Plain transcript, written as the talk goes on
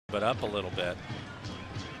but up a little bit.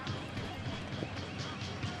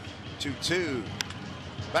 2-2.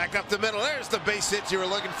 Back up the middle. There's the base hit you were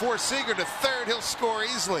looking for. Seager to third. He'll score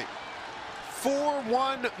easily.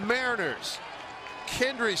 4-1 Mariners.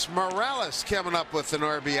 Kendrys Morales coming up with an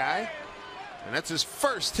RBI. And that's his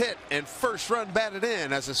first hit and first run batted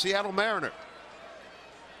in as a Seattle Mariner.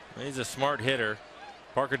 He's a smart hitter.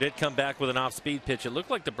 Parker did come back with an off-speed pitch. It looked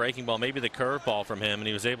like the breaking ball, maybe the curveball from him, and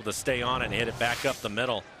he was able to stay on it and hit it back up the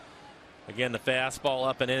middle. Again, the fastball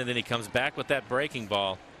up and in, and then he comes back with that breaking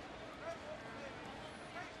ball.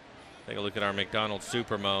 Take a look at our McDonald's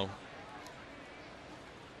Supermo.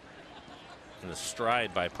 And the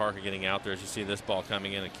stride by Parker getting out there as you see this ball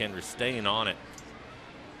coming in, and Kendrys staying on it.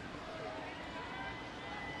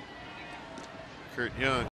 Kurt Young